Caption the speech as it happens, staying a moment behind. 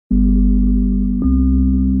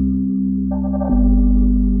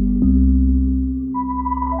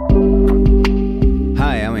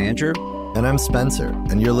Roger. And I'm Spencer,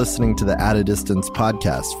 and you're listening to the At a Distance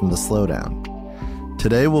podcast from The Slowdown.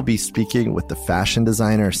 Today we'll be speaking with the fashion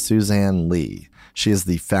designer Suzanne Lee. She is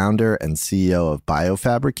the founder and CEO of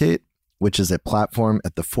BioFabricate, which is a platform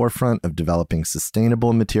at the forefront of developing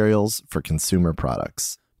sustainable materials for consumer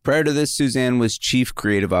products. Prior to this, Suzanne was chief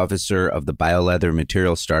creative officer of the bioleather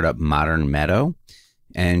material startup Modern Meadow,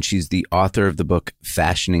 and she's the author of the book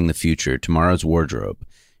Fashioning the Future, Tomorrow's Wardrobe.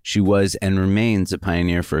 She was and remains a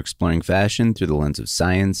pioneer for exploring fashion through the lens of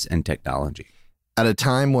science and technology. At a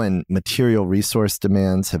time when material resource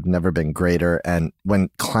demands have never been greater and when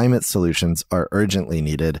climate solutions are urgently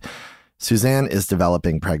needed, Suzanne is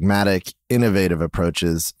developing pragmatic, innovative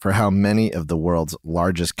approaches for how many of the world's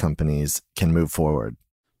largest companies can move forward.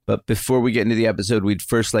 But before we get into the episode, we'd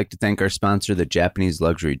first like to thank our sponsor, the Japanese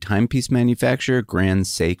luxury timepiece manufacturer Grand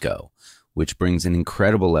Seiko, which brings an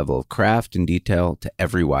incredible level of craft and detail to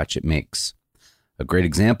every watch it makes. A great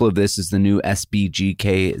example of this is the new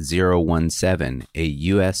SBGK 017, a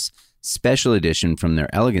U.S. special edition from their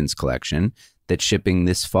Elegance collection that's shipping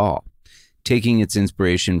this fall. Taking its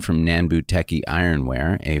inspiration from Nanbu Teki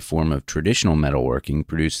ironware, a form of traditional metalworking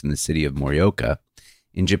produced in the city of Morioka,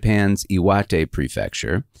 in Japan's Iwate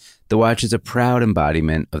Prefecture, the watch is a proud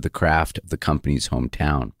embodiment of the craft of the company's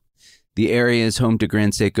hometown. The area is home to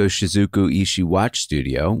Grand Seiko's Shizuku Ishii Watch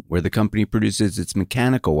Studio, where the company produces its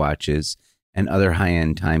mechanical watches and other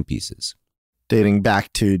high-end timepieces. Dating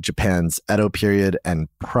back to Japan's Edo period and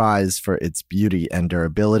prized for its beauty and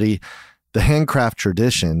durability, the handcraft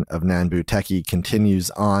tradition of Nanbu Teki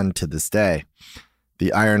continues on to this day.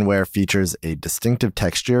 The ironware features a distinctive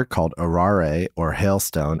texture called arare, or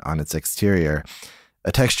hailstone, on its exterior,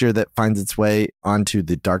 a texture that finds its way onto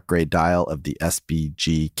the dark gray dial of the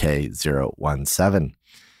SBGK 017.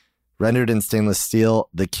 Rendered in stainless steel,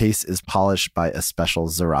 the case is polished by a special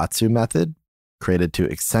Zaratsu method, created to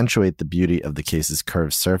accentuate the beauty of the case's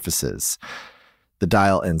curved surfaces. The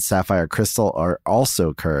dial and sapphire crystal are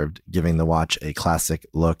also curved, giving the watch a classic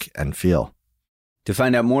look and feel. To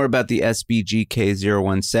find out more about the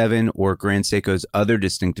SBGK 017 or Grand Seiko's other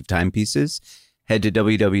distinctive timepieces, head to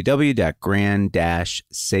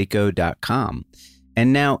www.grand-seiko.com.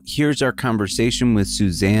 And now, here's our conversation with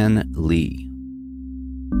Suzanne Lee.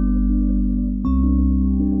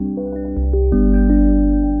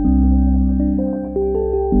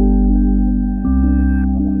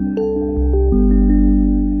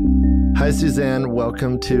 Hi, Suzanne.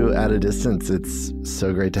 Welcome to At a Distance. It's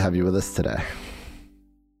so great to have you with us today.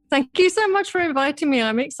 Thank you so much for inviting me.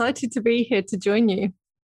 I'm excited to be here to join you.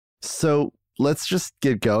 So let's just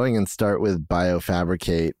get going and start with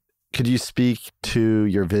BioFabricate. Could you speak to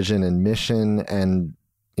your vision and mission and,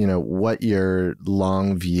 what your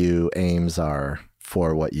long view aims are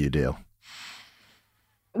for what you do?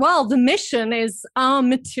 Well, the mission is our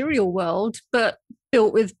material world, but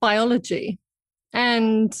built with biology.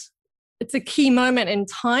 And it's a key moment in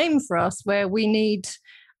time for us where we need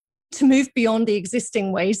to move beyond the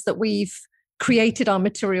existing ways that we've created our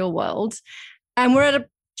material world. And we're at a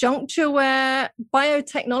juncture where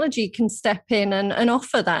biotechnology can step in and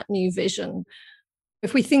offer that new vision.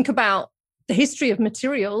 If we think about the history of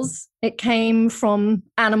materials, it came from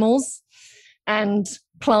animals and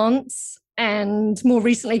plants and more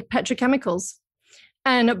recently petrochemicals.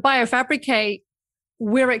 And at BioFabricate,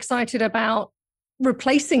 we're excited about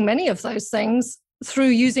replacing many of those things through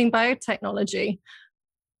using biotechnology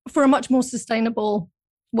for a much more sustainable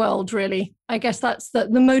world, really. I guess that's the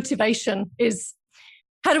motivation is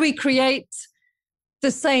how do we create the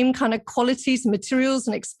same kind of qualities, materials,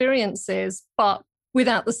 and experiences, but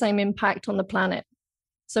without the same impact on the planet?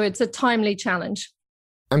 So it's a timely challenge.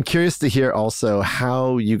 I'm curious to hear also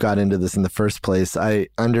how you got into this in the first place. I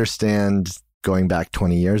understand going back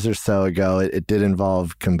 20 years or so ago, it did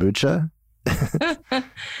involve kombucha.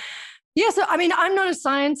 Yeah, so I'm not a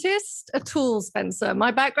scientist at all, Spencer.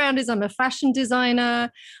 My background is I'm a fashion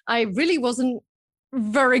designer. I really wasn't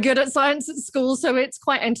very good at science at school, so it's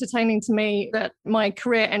quite entertaining to me that my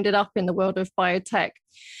career ended up in the world of biotech.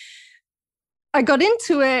 I got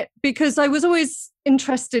into it because I was always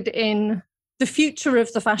interested in the future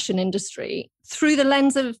of the fashion industry through the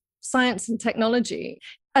lens of science and technology.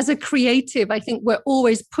 As a creative, I think we're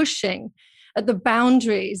always pushing at the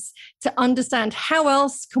boundaries to understand how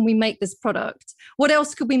else can we make this product? What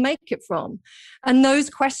else could we make it from? And those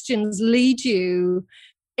questions lead you,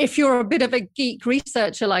 if you're a bit of a geek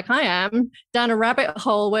researcher like I am, down a rabbit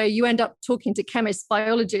hole where you end up talking to chemists,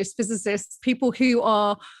 biologists, physicists, people who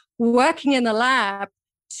are working in the lab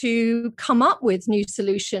to come up with new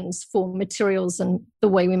solutions for materials and the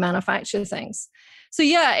way we manufacture things. So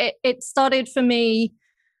yeah, it started for me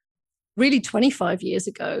really 25 years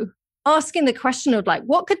ago, asking the question of like,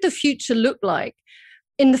 what could the future look like?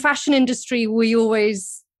 In the fashion industry,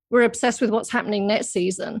 we're obsessed with what's happening next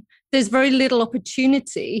season. There's very little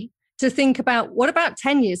opportunity to think about what about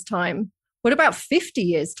 10 years' time? What about 50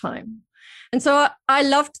 years' time? And so I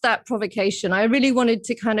loved that provocation. I really wanted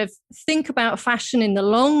to kind of think about fashion in the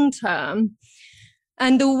long term.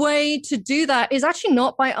 And the way to do that is actually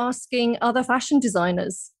not by asking other fashion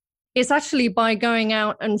designers. It's actually by going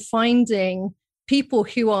out and finding people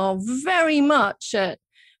who are very much at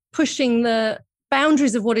pushing the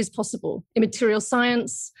boundaries of what is possible in material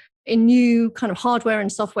science, in new kind of hardware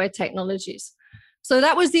and software technologies. So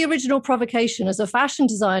that was the original provocation as a fashion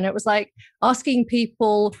designer. It was like asking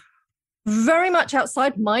people very much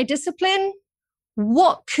outside my discipline,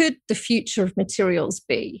 what could the future of materials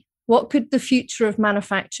be? What could the future of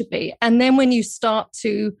manufacture be? And then when you start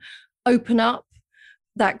to open up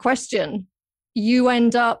that question, you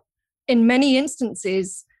end up in many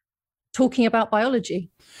instances talking about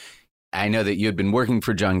biology. I know that you had been working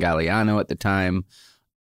for John Galliano at the time,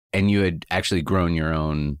 and you had actually grown your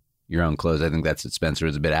own clothes. I think that's what Spencer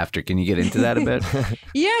was a bit after. Can you get into that a bit?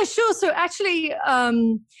 Yeah, sure. So actually,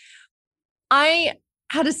 I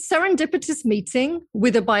had a serendipitous meeting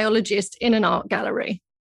with a biologist in an art gallery.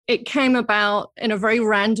 It came about in a very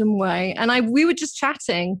random way. And we were just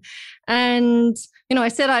chatting. And, I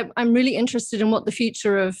said, I'm really interested in what the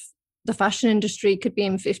future of the fashion industry could be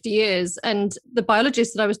in 50 years. And the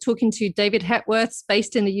biologist that I was talking to, David Hepworth's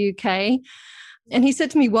based in the UK. And he said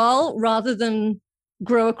to me, well, rather than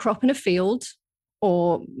grow a crop in a field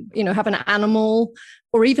or, have an animal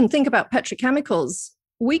or even think about petrochemicals,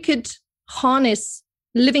 we could harness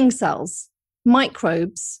living cells,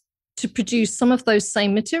 microbes, to produce some of those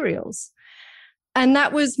same materials. And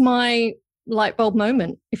that was my light bulb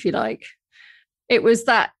moment, if you like. It was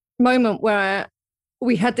that moment where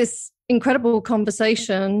we had this incredible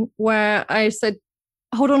conversation where I said,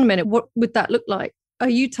 hold on a minute, what would that look like? Are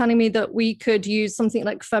you telling me that we could use something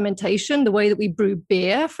like fermentation, the way that we brew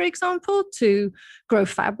beer, for example, to grow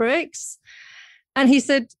fabrics? And he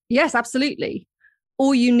said, yes, absolutely.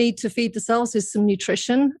 All you need to feed the cells is some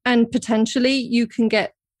nutrition, and potentially you can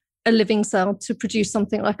get a living cell to produce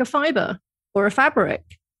something like a fiber or a fabric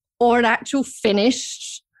or an actual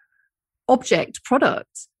finished object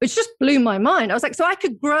product, which just blew my mind. I was like, so I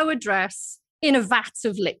could grow a dress in a vat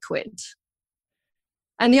of liquid.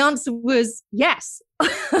 And the answer was yes.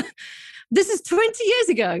 This is 20 years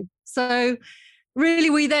ago. So really,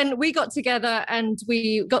 we got together and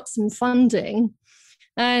we got some funding.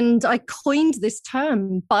 And I coined this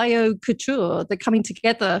term, bio-couture, the coming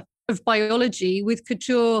together of biology with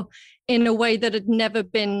couture in a way that had never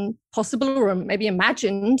been possible or maybe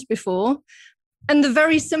imagined before. And the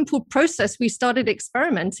very simple process we started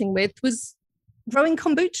experimenting with was growing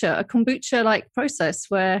kombucha, a kombucha-like process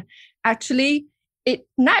where actually it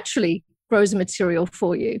naturally grows a material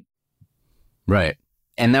for you. Right.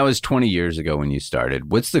 And that was 20 years ago when you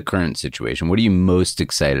started. What's the current situation? What are you most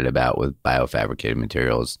excited about with biofabricated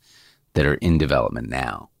materials that are in development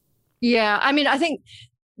now? Yeah, I think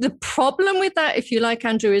the problem with that, if you like,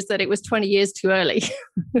 Andrew, is that it was 20 years too early.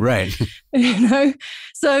 Right.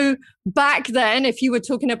 So back then, if you were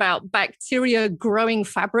talking about bacteria growing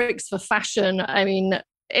fabrics for fashion,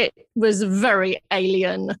 it was very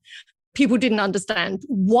alien. People didn't understand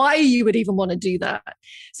why you would even want to do that.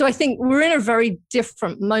 So I think we're in a very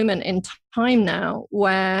different moment in time now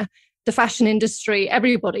where the fashion industry,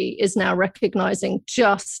 everybody is now recognizing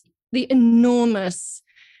just the enormous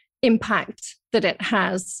impact that it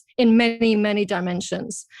has in many, many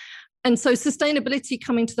dimensions. And so sustainability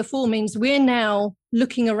coming to the fore means we're now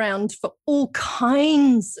looking around for all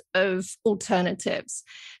kinds of alternatives.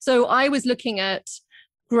 So I was looking at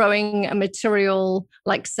growing a material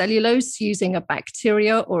like cellulose using a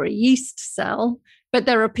bacteria or a yeast cell. But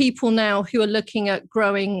there are people now who are looking at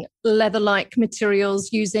growing leather-like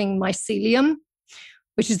materials using mycelium,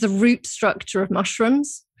 which is the root structure of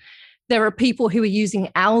mushrooms. There are people who are using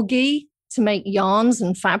algae to make yarns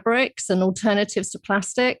and fabrics and alternatives to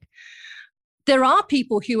plastic. There are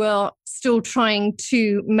people who are still trying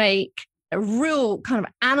to make a real kind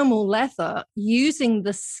of animal leather using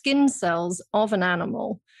the skin cells of an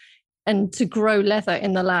animal and to grow leather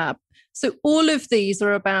in the lab. So all of these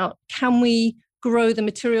are about, can we grow the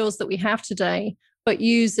materials that we have today, but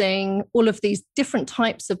using all of these different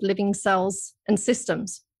types of living cells and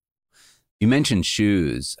systems? You mentioned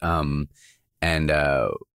shoes, and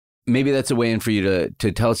maybe that's a way in for you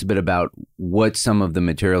to tell us a bit about what some of the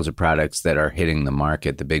materials or products that are hitting the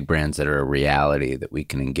market, the big brands that are a reality that we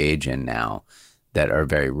can engage in now that are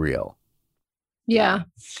very real. Yeah.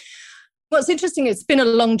 What's interesting, it's been a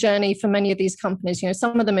long journey for many of these companies.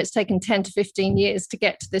 Some of them it's taken 10 to 15 years to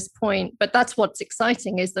get to this point. But that's what's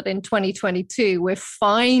exciting, is that in 2022, we're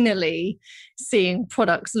finally seeing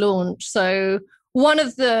products launch. So one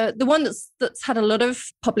of the one that's had a lot of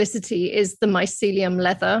publicity is the mycelium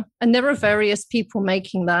leather. And there are various people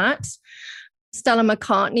making that. Stella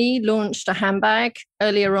McCartney launched a handbag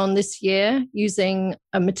earlier on this year using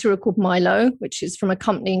a material called Milo, which is from a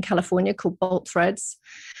company in California called Bolt Threads.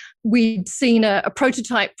 We'd seen a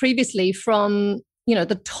prototype previously from,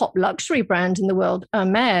 the top luxury brand in the world,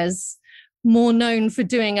 Hermes, more known for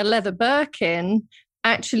doing a leather Birkin,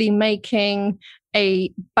 actually making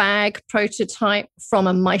a bag prototype from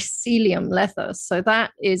a mycelium leather. So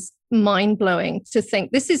that is mind-blowing to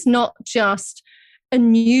think. This is not just a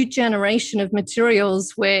new generation of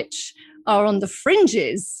materials which are on the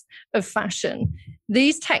fringes of fashion.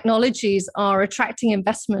 These technologies are attracting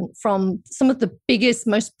investment from some of the biggest,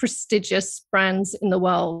 most prestigious brands in the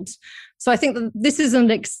world. So I think that this is an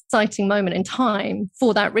exciting moment in time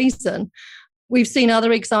for that reason. We've seen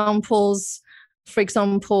other examples. For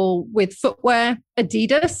example, with footwear,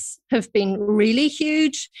 Adidas have been really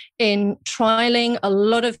huge in trialing a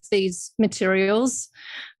lot of these materials.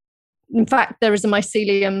 In fact, there is a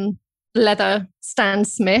mycelium leather Stan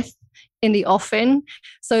Smith in the offing.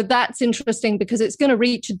 So that's interesting because it's going to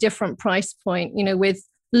reach a different price point, with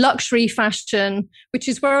luxury fashion, which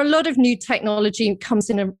is where a lot of new technology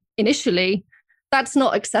comes in initially. That's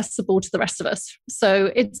not accessible to the rest of us.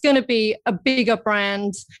 So it's going to be a bigger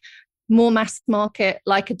brand, more mass market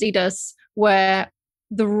like Adidas, where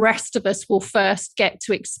the rest of us will first get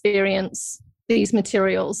to experience these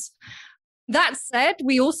materials. That said,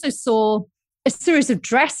 we also saw a series of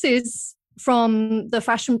dresses from the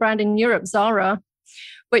fashion brand in Europe, Zara,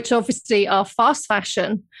 which obviously are fast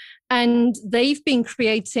fashion. And they've been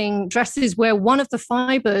creating dresses where one of the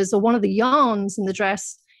fibers or one of the yarns in the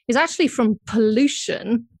dress is actually from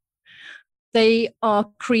pollution. They are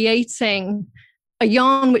creating a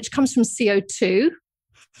yarn which comes from CO2,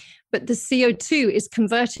 but the CO2 is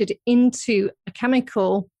converted into a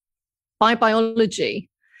chemical by biology.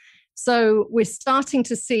 So we're starting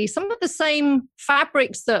to see some of the same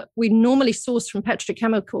fabrics that we normally source from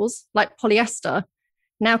petrochemicals, like polyester,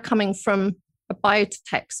 now coming from a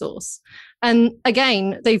biotech source. And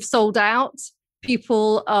again, they've sold out.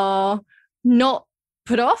 People are not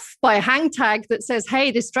put off by a hang tag that says, hey,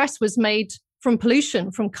 this dress was made from pollution,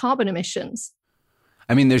 from carbon emissions.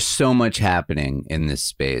 I mean, there's so much happening in this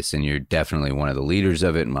space, and you're definitely one of the leaders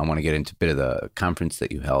of it. And I want to get into a bit of the conference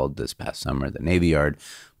that you held this past summer, the Navy Yard.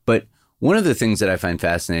 But one of the things that I find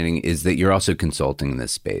fascinating is that you're also consulting in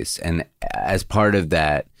this space. And as part of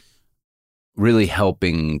that, really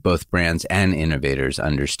helping both brands and innovators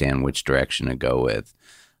understand which direction to go with.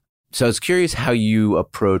 So I was curious how you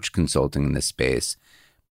approach consulting in this space.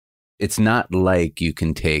 It's not like you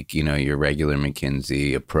can take, your regular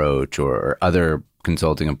McKinsey approach or other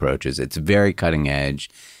consulting approaches. It's very cutting edge,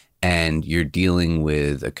 and you're dealing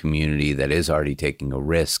with a community that is already taking a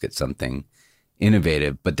risk at something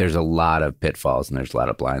innovative, but there's a lot of pitfalls and there's a lot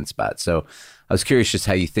of blind spots. So I was curious just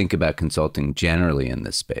how you think about consulting generally in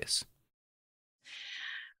this space.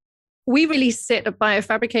 We really sit at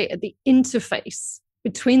BioFabricate at the interface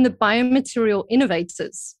between the biomaterial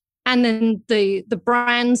innovators and then the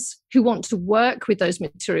brands who want to work with those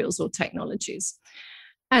materials or technologies.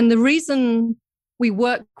 And the reason we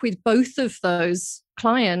work with both of those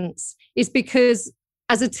clients is because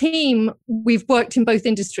as a team, we've worked in both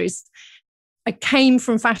industries. I came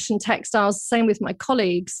from fashion textiles, same with my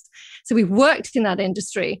colleagues. So we've worked in that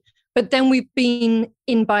industry, but then we've been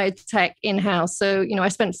in biotech in-house. So, I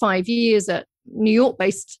spent 5 years at New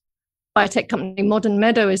York-based biotech company, Modern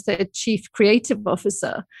Meadow, as their chief creative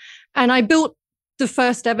officer. And I built the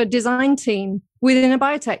first ever design team within a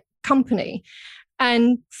biotech company.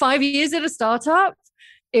 And 5 years at a startup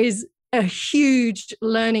is a huge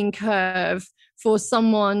learning curve for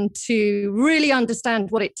someone to really understand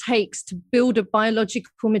what it takes to build a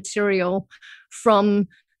biological material from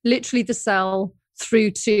literally the cell through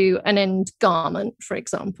to an end garment, for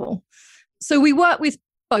example. So we work with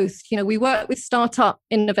both. We work with startup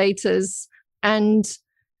innovators, and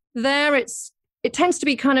there it tends to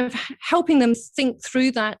be kind of helping them think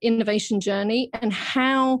through that innovation journey and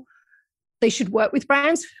how they should work with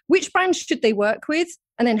brands, which brands should they work with,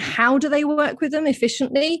 and then how do they work with them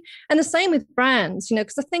efficiently? And the same with brands,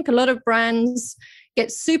 because I think a lot of brands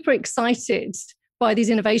get super excited by these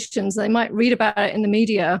innovations. They might read about it in the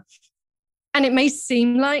media, and it may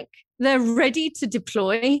seem like they're ready to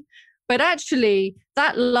deploy, but actually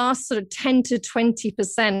that last sort of 10 to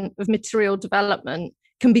 20% of material development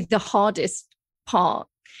can be the hardest part.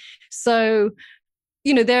 So,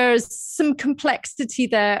 there's some complexity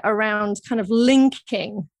there around kind of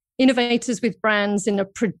linking innovators with brands in a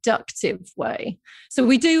productive way. So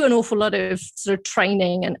we do an awful lot of sort of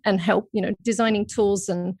training and help, designing tools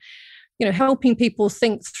and, helping people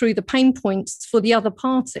think through the pain points for the other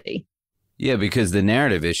party. Yeah, because the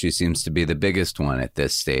narrative issue seems to be the biggest one at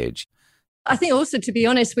this stage. I think also, to be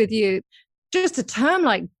honest with you, just a term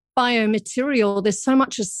like biomaterial, there's so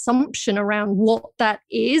much assumption around what that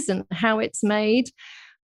is and how it's made.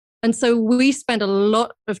 And so we spend a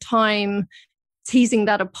lot of time teasing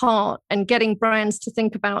that apart and getting brands to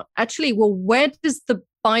think about, actually, well, where does the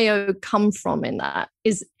bio come from in that?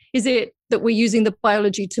 Is it that we're using the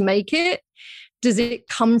biology to make it? Does it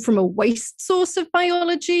come from a waste source of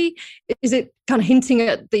biology? Is it kind of hinting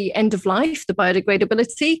at the end of life, the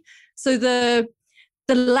biodegradability? So the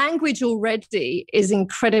language already is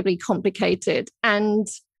incredibly complicated. And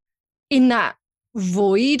in that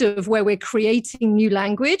void of where we're creating new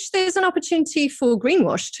language, there's an opportunity for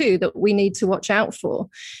greenwash too that we need to watch out for.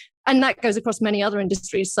 And that goes across many other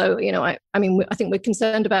industries. So, I think we're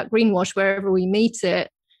concerned about greenwash wherever we meet it.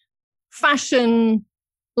 Fashion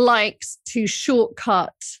likes to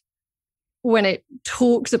shortcut when it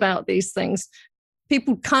talks about these things.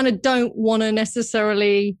 People kind of don't want to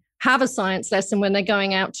necessarily have a science lesson when they're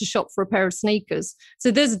going out to shop for a pair of sneakers.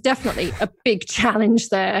 So there's definitely a big challenge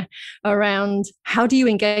there around how do you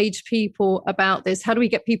engage people about this? How do we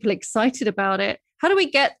get people excited about it? How do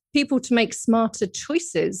we get people to make smarter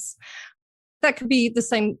choices? That could be the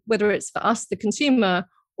same, whether it's for us, the consumer,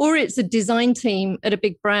 or it's a design team at a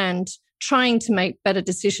big brand trying to make better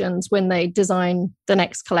decisions when they design the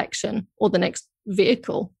next collection or the next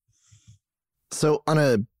vehicle. So on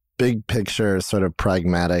a big picture, sort of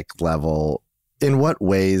pragmatic level, in what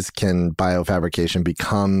ways can biofabrication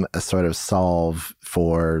become a sort of solve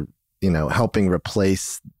for, helping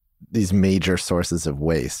replace these major sources of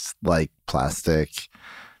waste like plastic,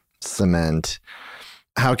 cement?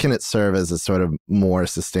 How can it serve as a sort of more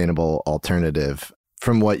sustainable alternative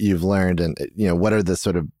from what you've learned? And, what are the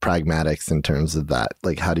sort of pragmatics in terms of that?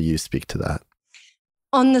 Like, how do you speak to that?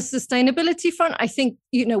 On the sustainability front, I think,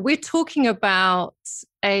 we're talking about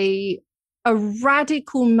a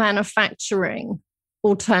radical manufacturing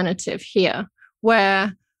alternative here,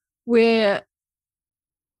 where we're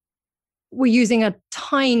using a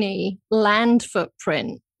tiny land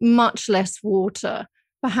footprint, much less water,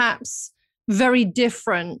 perhaps very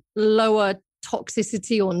different, lower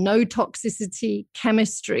toxicity or no toxicity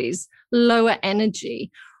chemistries, lower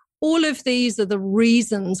energy. All of these are the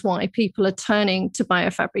reasons why people are turning to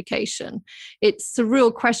biofabrication. It's a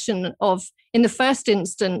real question of, in the first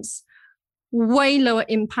instance, way lower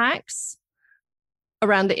impacts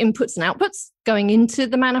around the inputs and outputs going into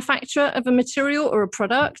the manufacture of a material or a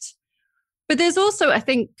product. But there's also, I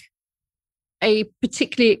think, a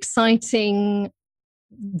particularly exciting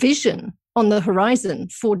vision on the horizon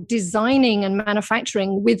for designing and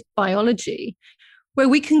manufacturing with biology, where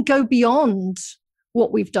we can go beyond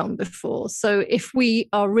what we've done before. So if we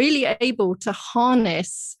are really able to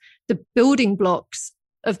harness the building blocks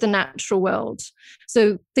of the natural world,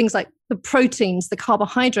 so things like the proteins, the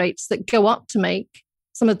carbohydrates that go up to make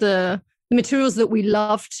some of the materials that we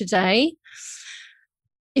love today,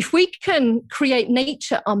 if we can create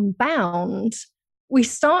nature unbound, we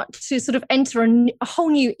start to sort of enter a whole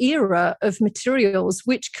new era of materials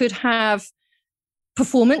which could have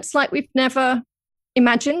performance like we've never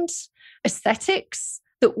imagined, aesthetics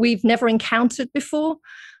that we've never encountered before.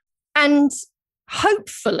 And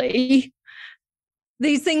hopefully,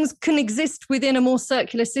 these things can exist within a more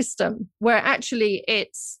circular system where actually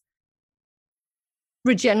it's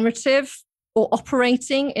regenerative or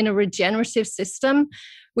operating in a regenerative system,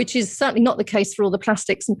 which is certainly not the case for all the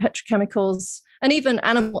plastics and petrochemicals and even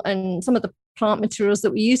animal and some of the plant materials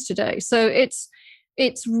that we use today. So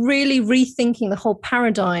it's really rethinking the whole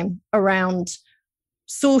paradigm around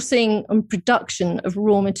sourcing and production of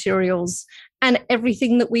raw materials and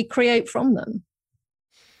everything that we create from them.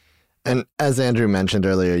 And as Andrew mentioned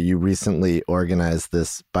earlier, you recently organized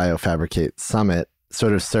this Biofabricate Summit,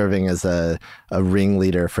 sort of serving as a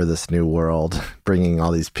ringleader for this new world, bringing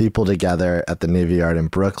all these people together at the Navy Yard in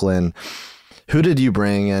Brooklyn. Who did you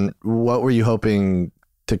bring, and what were you hoping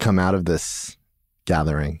to come out of this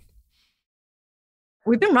gathering?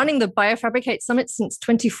 We've been running the Biofabricate Summit since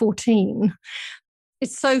 2014.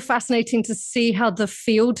 It's so fascinating to see how the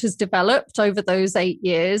field has developed over those 8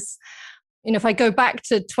 years. If I go back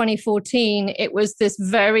to 2014, it was this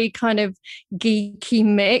very kind of geeky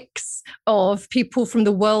mix of people from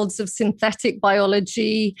the worlds of synthetic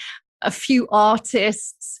biology a few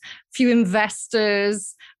artists, a few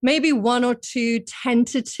investors, maybe one or two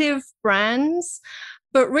tentative brands.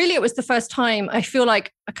 But really, it was the first time I feel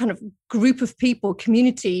like a kind of group of people,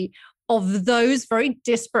 community of those very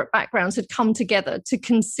disparate backgrounds had come together to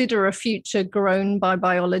consider a future grown by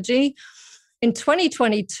biology. In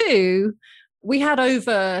 2022, we had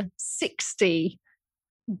over 60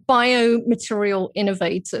 biomaterial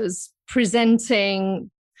innovators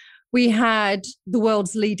presenting. We had the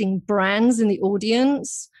world's leading brands in the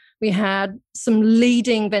audience. We had some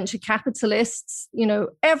leading venture capitalists.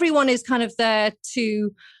 Everyone is kind of there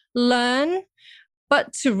to learn,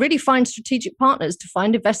 but to really find strategic partners, to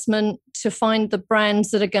find investment, to find the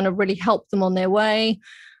brands that are going to really help them on their way.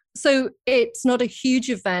 So it's not a huge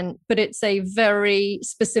event, but it's a very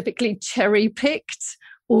specifically cherry-picked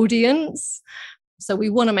audience. So we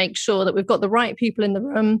want to make sure that we've got the right people in the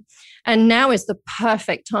room. And now is the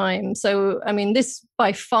perfect time. So, this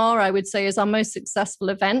by far, I would say, is our most successful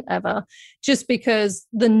event ever, just because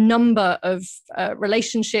the number of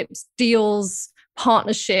relationships, deals,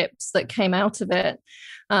 partnerships that came out of it.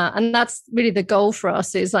 And that's really the goal for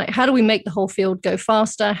us, is like, how do we make the whole field go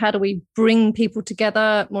faster? How do we bring people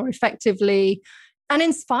together more effectively and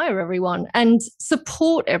inspire everyone and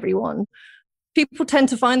support everyone? People tend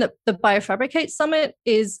to find that the BioFabricate Summit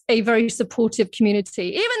is a very supportive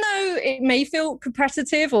community, even though it may feel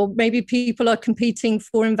competitive or maybe people are competing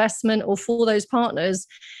for investment or for those partners.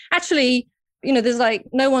 Actually, there's like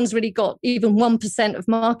no one's really got even 1% of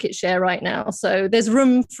market share right now. So there's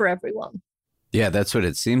room for everyone. Yeah, that's what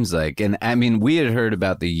it seems like. And we had heard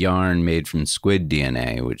about the yarn made from squid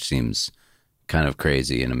DNA, which seems kind of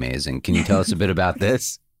crazy and amazing. Can you tell us a bit about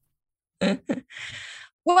this?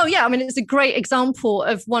 Well, yeah, it's a great example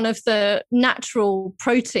of one of the natural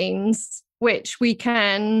proteins which we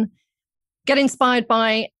can get inspired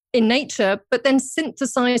by in nature, but then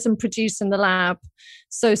synthesize and produce in the lab.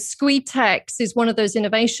 So Squeetex is one of those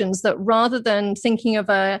innovations that, rather than thinking of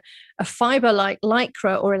a fiber like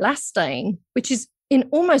Lycra or elastane, which is in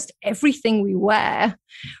almost everything we wear,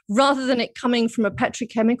 rather than it coming from a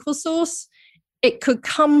petrochemical source, it could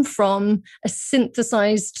come from a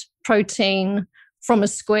synthesized protein from a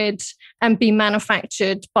squid and be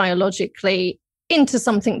manufactured biologically into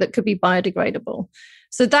something that could be biodegradable.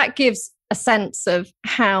 So that gives a sense of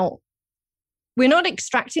how we're not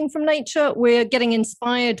extracting from nature, we're getting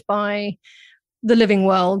inspired by the living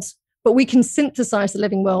world, but we can synthesize the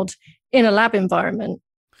living world in a lab environment.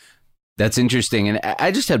 That's interesting. And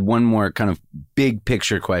I just had one more kind of big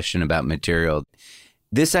picture question about material.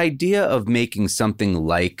 This idea of making something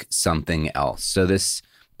like something else. So this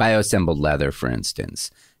bioassembled leather, for instance,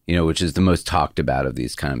 which is the most talked about of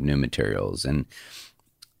these kind of new materials. And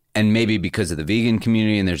maybe because of the vegan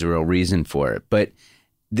community, and there's a real reason for it. But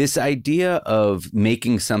this idea of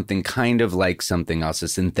making something kind of like something else, a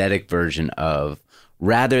synthetic version of,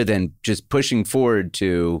 rather than just pushing forward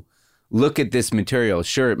to look at this material.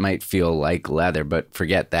 Sure, it might feel like leather, but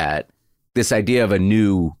forget that. This idea of a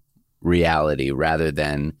new reality rather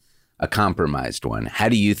than a compromised one. How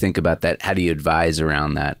do you think about that? How do you advise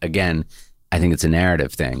around that? Again, I think it's a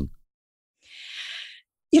narrative thing.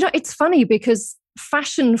 It's funny because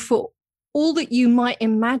fashion, for all that you might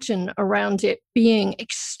imagine around it being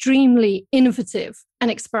extremely innovative and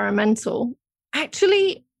experimental,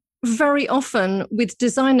 actually very often with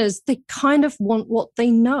designers, they kind of want what they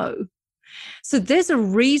know. So there's a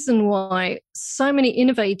reason why so many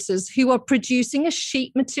innovators who are producing a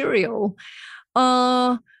sheet material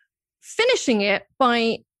are finishing it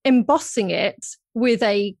by embossing it with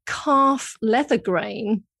a calf leather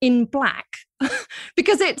grain in black,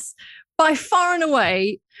 because it's by far and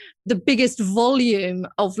away the biggest volume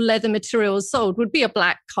of leather materials sold would be a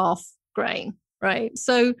black calf grain, right?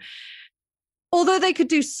 So although they could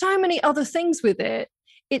do so many other things with it,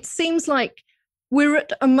 it seems like we're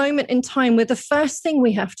at a moment in time where the first thing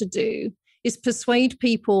we have to do is persuade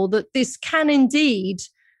people that this can indeed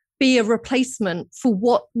be a replacement for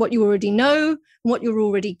what you already know and what you're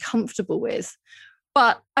already comfortable with.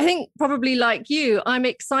 But I think probably like you, I'm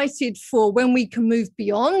excited for when we can move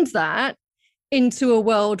beyond that into a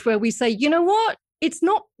world where we say, you know what? It's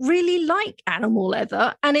not really like animal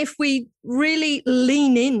leather. And if we really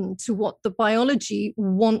lean into what the biology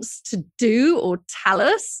wants to do or tell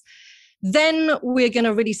us, then we're going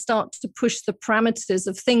to really start to push the parameters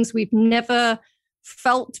of things we've never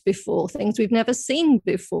felt before, things we've never seen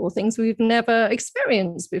before, things we've never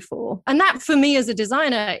experienced before. And that, for me as a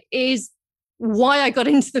designer, is why I got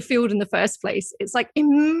into the field in the first place. It's like,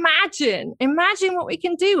 imagine what we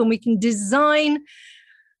can do when we can design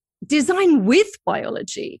with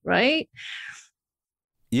biology, right?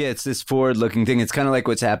 Yeah, it's this forward-looking thing. It's kind of like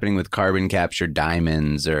what's happening with carbon capture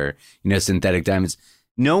diamonds or, synthetic diamonds.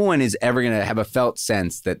 No one is ever going to have a felt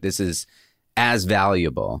sense that this is as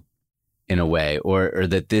valuable in a way, or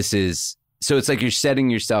that this is. So it's like you're setting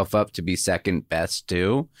yourself up to be second best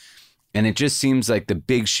too. And it just seems like the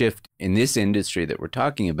big shift in this industry that we're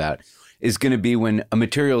talking about is going to be when a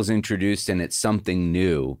material is introduced and it's something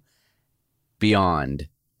new beyond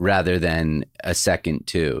rather than a second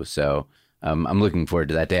to. So I'm looking forward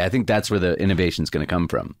to that day. I think that's where the innovation is going to come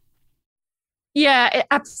from. Yeah,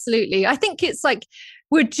 absolutely. I think it's like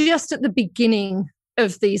we're just at the beginning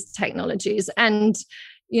of these technologies. And,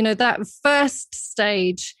 that first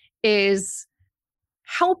stage is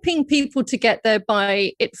helping people to get there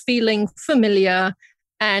by it feeling familiar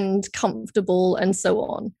and comfortable and so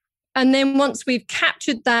on. And then once we've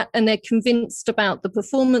captured that and they're convinced about the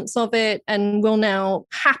performance of it and will now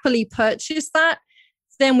happily purchase that,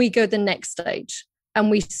 then we go the next stage and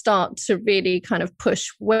we start to really kind of push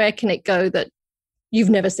where can it go that you've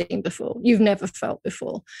never seen before, you've never felt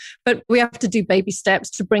before. But we have to do baby steps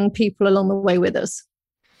to bring people along the way with us.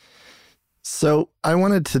 So I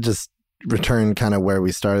wanted to just return kind of where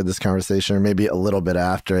we started this conversation, or maybe a little bit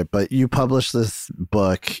after it, but you published this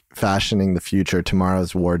book, Fashioning the Future,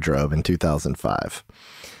 Tomorrow's Wardrobe, in 2005.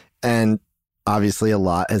 And obviously a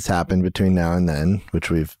lot has happened between now and then, which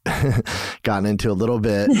we've gotten into a little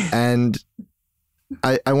bit. And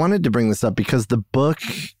I wanted to bring this up because the book,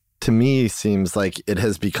 to me, seems like it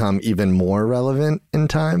has become even more relevant in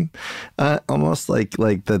time. Almost like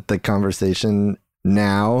the conversation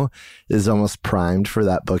now is almost primed for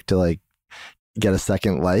that book to like get a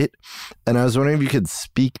second light. And I was wondering if you could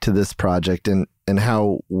speak to this project and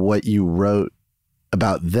how what you wrote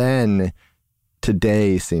about then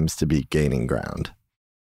today seems to be gaining ground.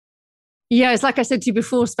 Yeah, it's like I said to you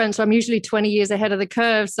before, Spencer, I'm usually 20 years ahead of the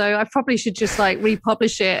curve. So I probably should just like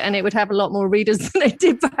republish it and it would have a lot more readers than it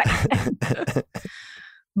did back then.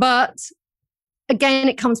 But again,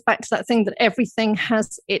 it comes back to that thing that everything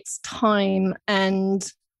has its time,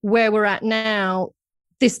 and where we're at now,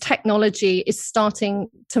 this technology is starting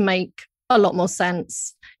to make a lot more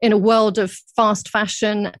sense in a world of fast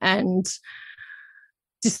fashion and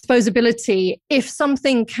disposability. If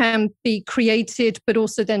something can be created, but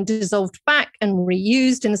also then dissolved back and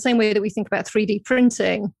reused in the same way that we think about 3D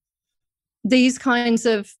printing, these kinds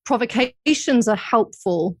of provocations are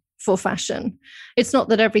helpful for fashion. It's not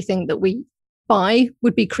that everything that we buy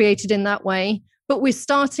would be created in that way, but we're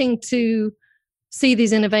starting to see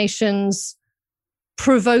these innovations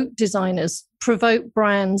provoke designers, provoke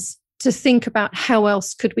brands to think about how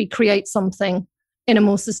else could we create something in a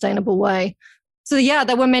more sustainable way. So yeah,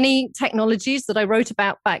 there were many technologies that I wrote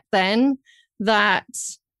about back then that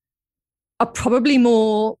are probably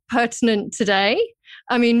more pertinent today.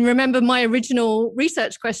 I mean, remember my original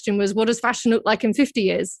research question was, what does fashion look like in 50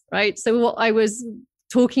 years, right? So what I was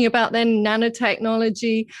talking about then,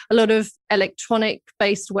 nanotechnology, a lot of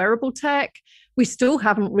electronic-based wearable tech. We still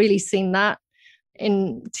haven't really seen that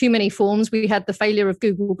in too many forms. We had the failure of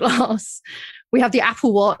Google Glass. We have the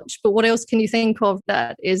Apple Watch, but what else can you think of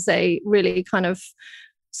that is a really kind of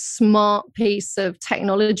smart piece of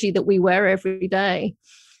technology that we wear every day?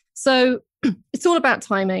 So it's all about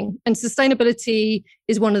timing, and sustainability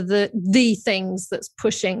is one of the things that's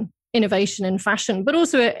pushing innovation in fashion, but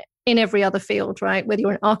also in every other field, right? Whether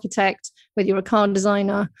you're an architect, whether you're a car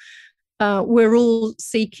designer, we're all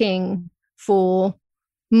seeking for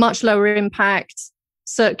much lower impact,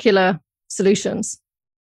 circular solutions.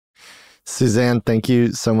 Suzanne, thank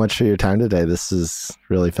you so much for your time today. This is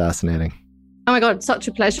really fascinating. Oh my God, such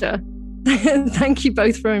a pleasure. Thank you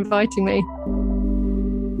both for inviting me.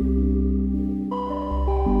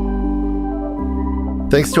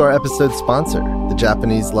 Thanks to our episode sponsor, the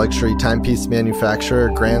Japanese luxury timepiece manufacturer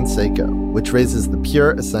Grand Seiko, which raises the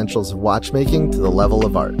pure essentials of watchmaking to the level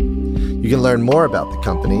of art. You can learn more about the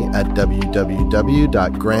company at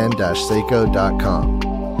www.grand-seiko.com.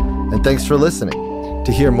 And thanks for listening.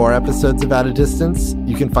 To hear more episodes of At a Distance,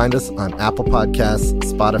 you can find us on Apple Podcasts,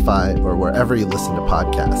 Spotify, or wherever you listen to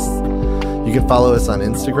podcasts. You can follow us on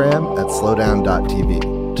Instagram at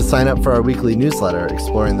slowdown.tv. To sign up for our weekly newsletter,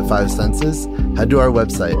 Exploring the Five Senses, head to our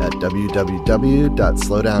website at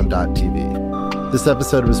www.slowdown.tv. This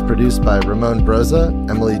episode was produced by Ramon Broza,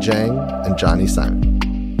 Emily Jang, and Johnny Simon.